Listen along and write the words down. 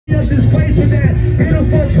up this place with that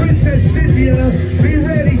beautiful Princess Cynthia. Be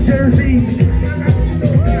ready, Jersey.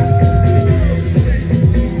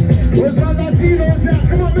 Where's my Latinos at?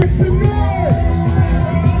 Come on, make some noise!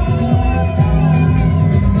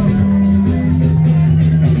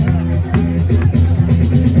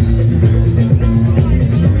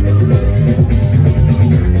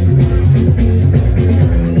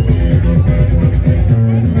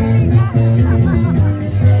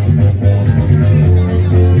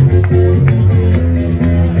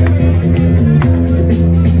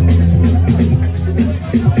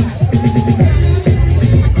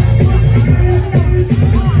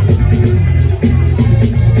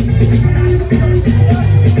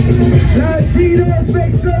 Latinos,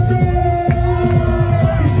 make some noise!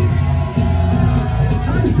 I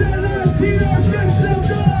said Latinos, make some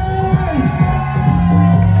noise!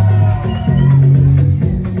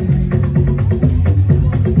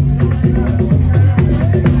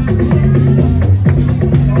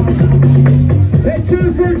 Let's do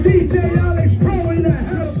it for DJ Alex Pro in the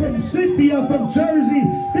house from Cynthia from Jersey.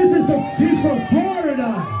 She's from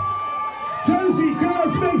Florida. Jersey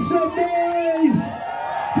girls, make some noise!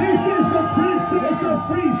 This is the Princess of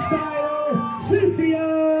Freestyle, Cynthia!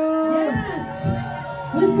 Yes!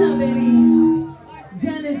 What's up, baby?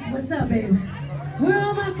 Dennis, what's up, baby? Where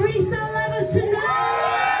are my freestyle lovers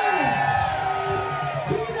tonight?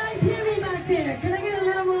 Can you guys hear me back there? Can I get a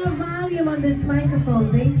little more volume on this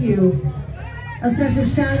microphone? Thank you. A special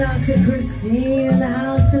shout out to Christine in the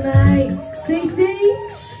house tonight. Stacey,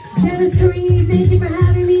 Dennis Carini, thank you for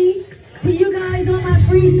having me. To you guys, all my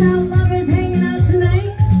freestyle lovers hanging out tonight.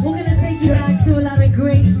 We're gonna take you back to a lot of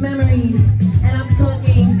great memories, and I'm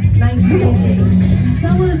talking 1980s. So I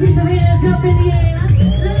wanna see some hands up in the air.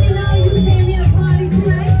 Let me know you came here to party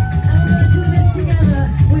tonight, and we're gonna do this together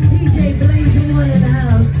with DJ Blazing One in the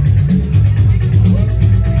house.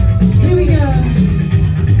 Here we go.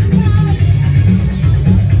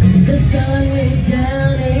 The sun went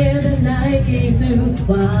down and the night came through,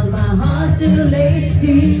 while my heart still laid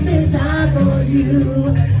deep inside for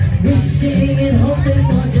you. Wishing and hoping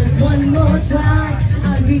for just one more try. I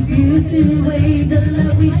refuse to wait, the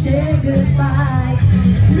love we shared goodbye.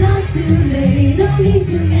 Not too late, no need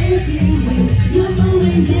to make it wait. You're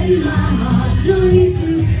always in my heart, no need to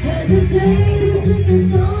hesitate. It took us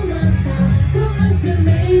so much time for us to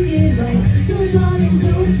make it right. So darling,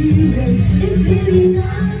 don't you wait, it's really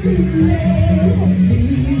not too late.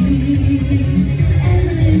 Please,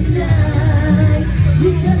 endless night, you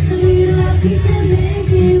just lead up, keep it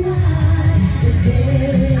making right. It's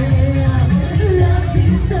there, love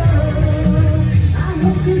you so. I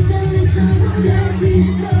hope this endless night won't let you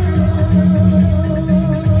go.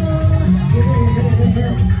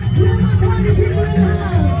 Where are my party people in the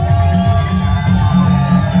house?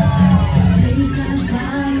 Days pass by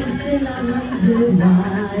and still I wonder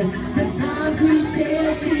why the times we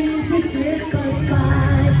share seem to slip us by.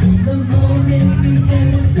 The moments we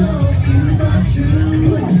spend are so few but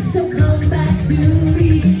true. So come back to me,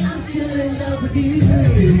 I'm still in love with you.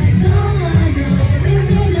 And no, I know it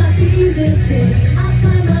may not be this day. I'll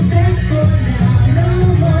try my best for now. No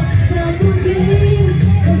more double games,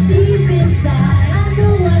 'cause deep inside I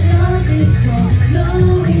know what love is for.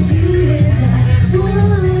 Knowing you and I would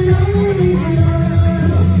only go.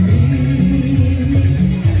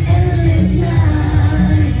 Please,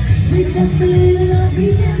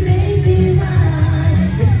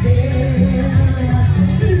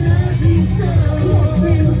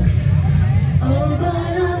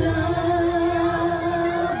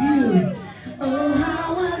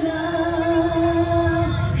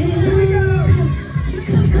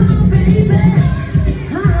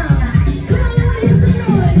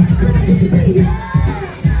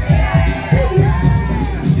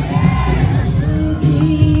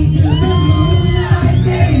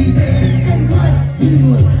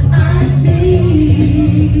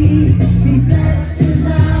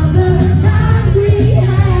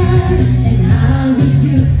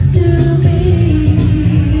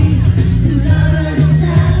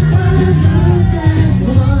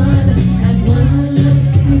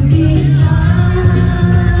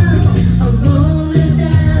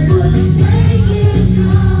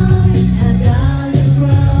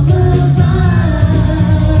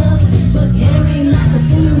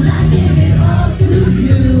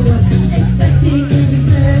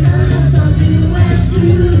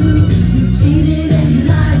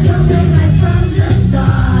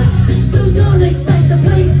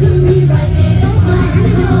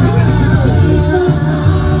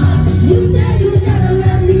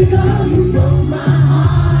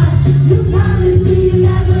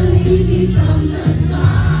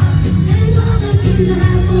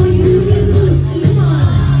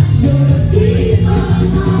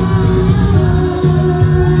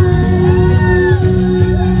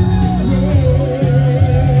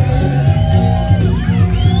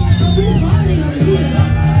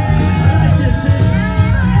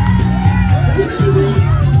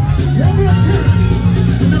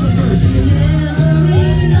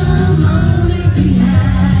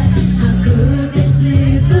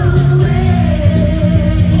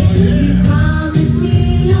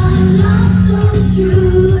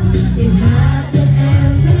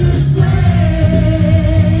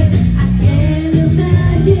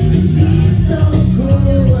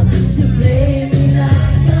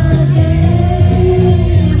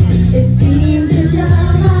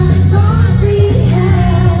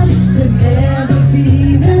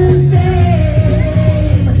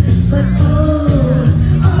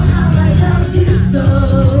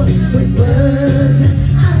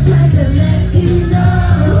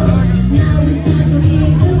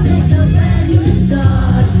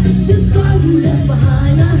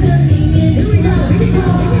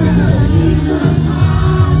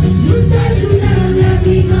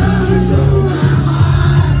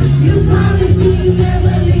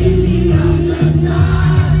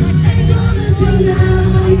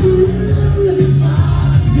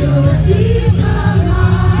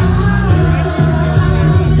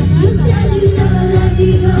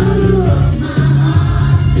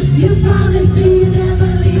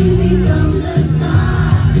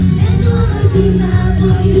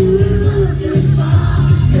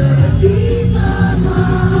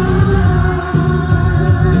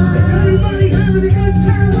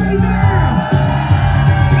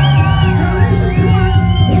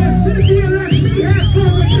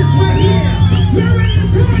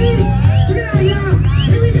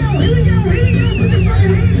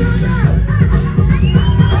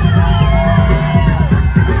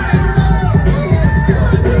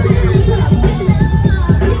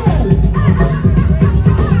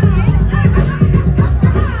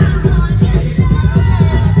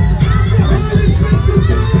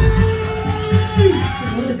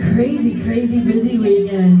 crazy busy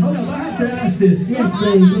weekend. Hold up, I have to ask this. Yes,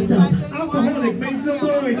 please. What's up? Alcoholic, make some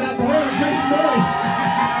noise. Alcoholic, make some noise.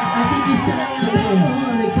 I think you're shy on the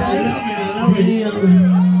alcoholics, right? I love it. Damn.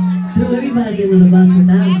 Threw everybody under the bus with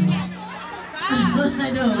that one. I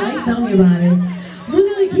know, right? Tell me about it.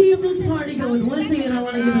 We're going to keep this party going. One thing, and I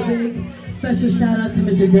want to give a big special shout out to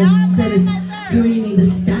Mr. Dennis Carini, the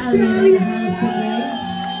stallion in the house today.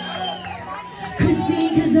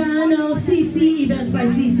 Christine Casano, CC, Events by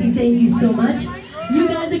CC, thank you so much. You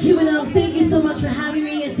guys at Cubanelle, thank you so much for having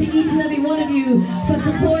me, and to each and every one of you for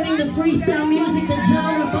supporting the freestyle music, the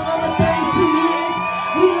genre, for over 32 years.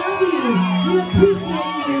 We love you, we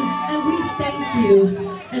appreciate you, and we thank you.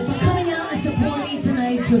 And for coming out and supporting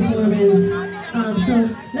tonight's performance. So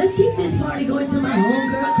let's keep this party going to my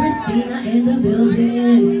homegirl Christina in the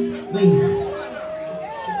building. Wait.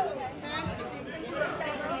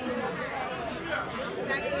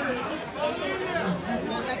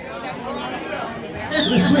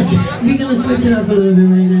 We're gonna switch it up a little bit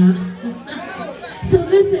right now. So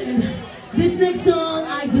listen, this next song,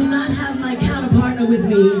 I do not have my counterpartner with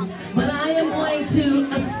me, but I am going to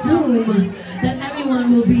assume that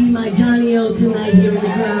everyone will be my Johnny O tonight here in the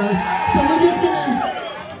crowd. So we're just gonna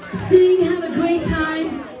sing, have a great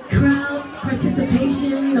time, crowd participation,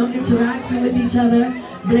 you know, interaction with each other.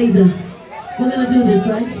 Blazer, we're gonna do this,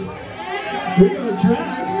 right? We're gonna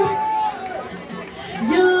try.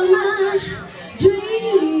 You're my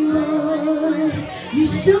dream boy. You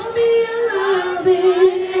show me your love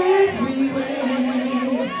in every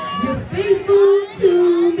way. You're faithful to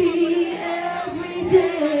me every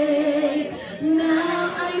day.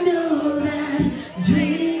 Now I know that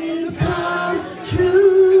dreams come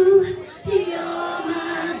true. You're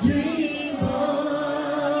my dream boy.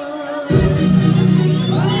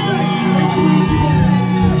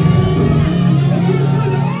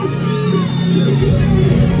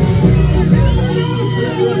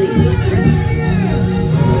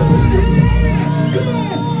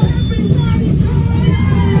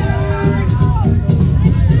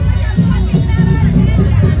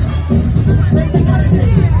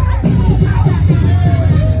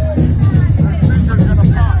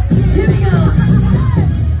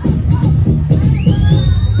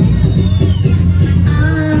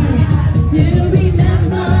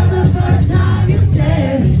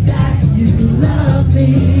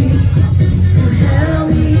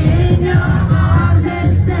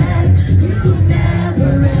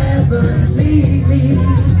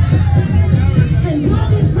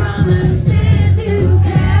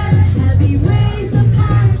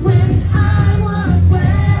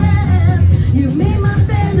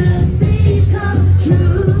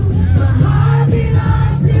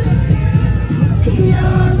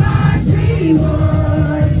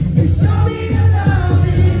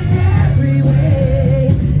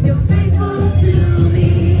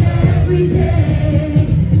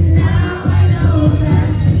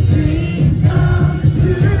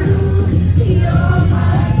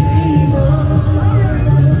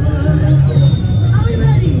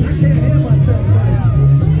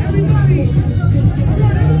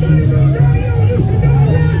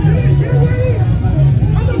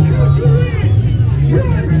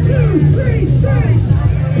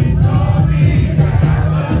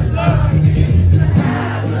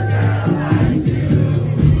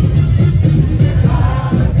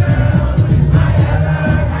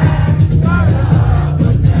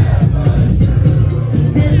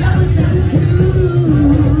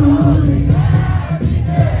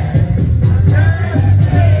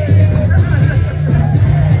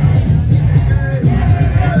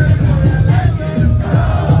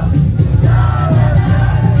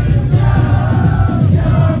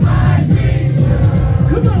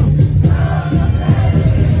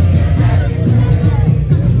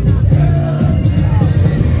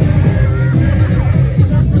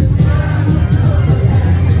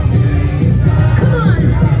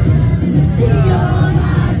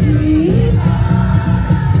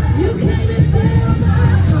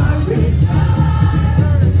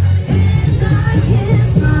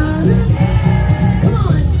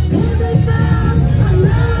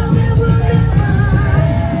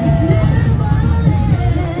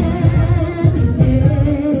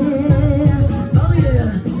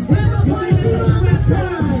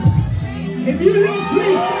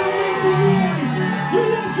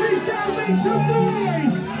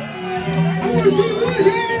 Let's do it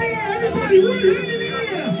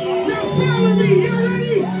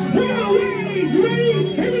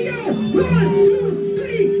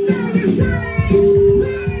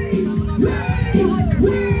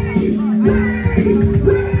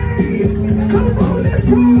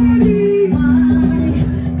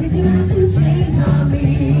Did you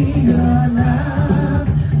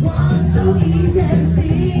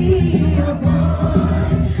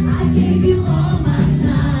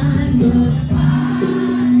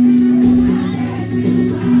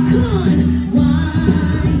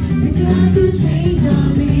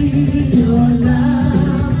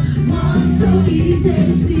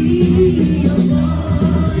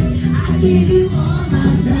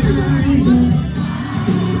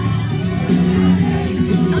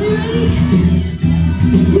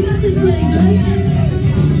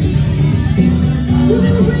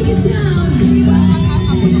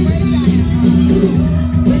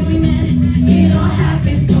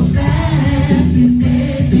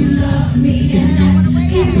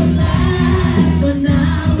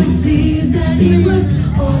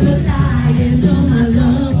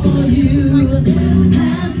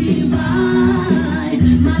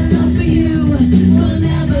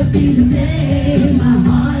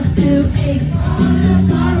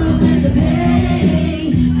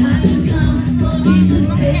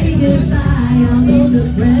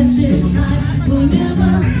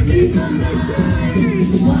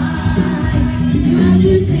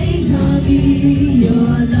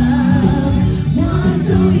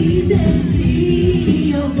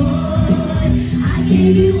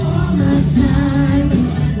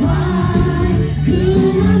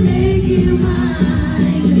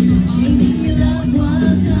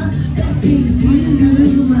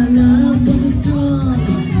you, my love was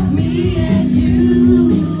strong. Me and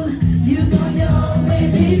you got your way,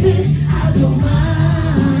 baby. I don't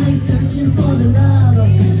mind searching for the love,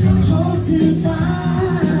 hope to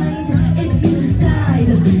find. If you decide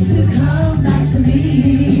to come back to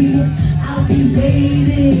me, I'll be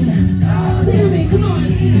waiting. Siri, come on.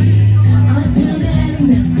 Until then,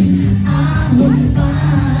 I hope to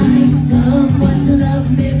find someone to love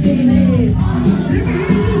me, baby.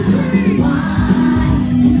 Why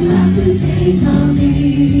did you have to change on me?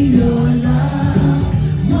 Your love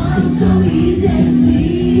was so easy to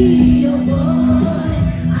see. Oh boy,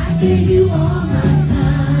 I gave you all my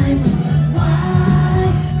time.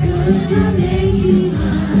 Why couldn't I make you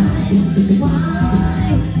mine?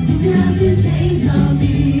 Why did you have to change on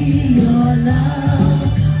me? Your love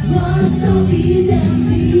was so easy to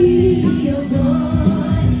see. Oh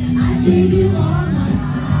boy, I gave you all my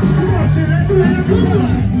time. Come on, Cynthia, come on.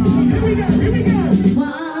 Here we go, here we go.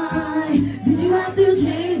 Why did you have to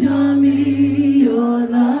change on me? Your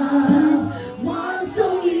love was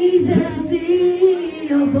so easy to see.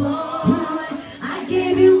 Oh boy, I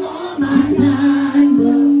gave you all my time,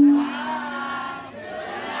 but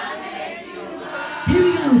here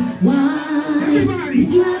we go. Why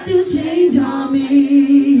did you have to change on me?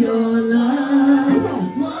 Your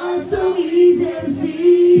love was so easy to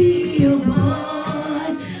see. Oh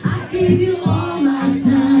boy, I gave you all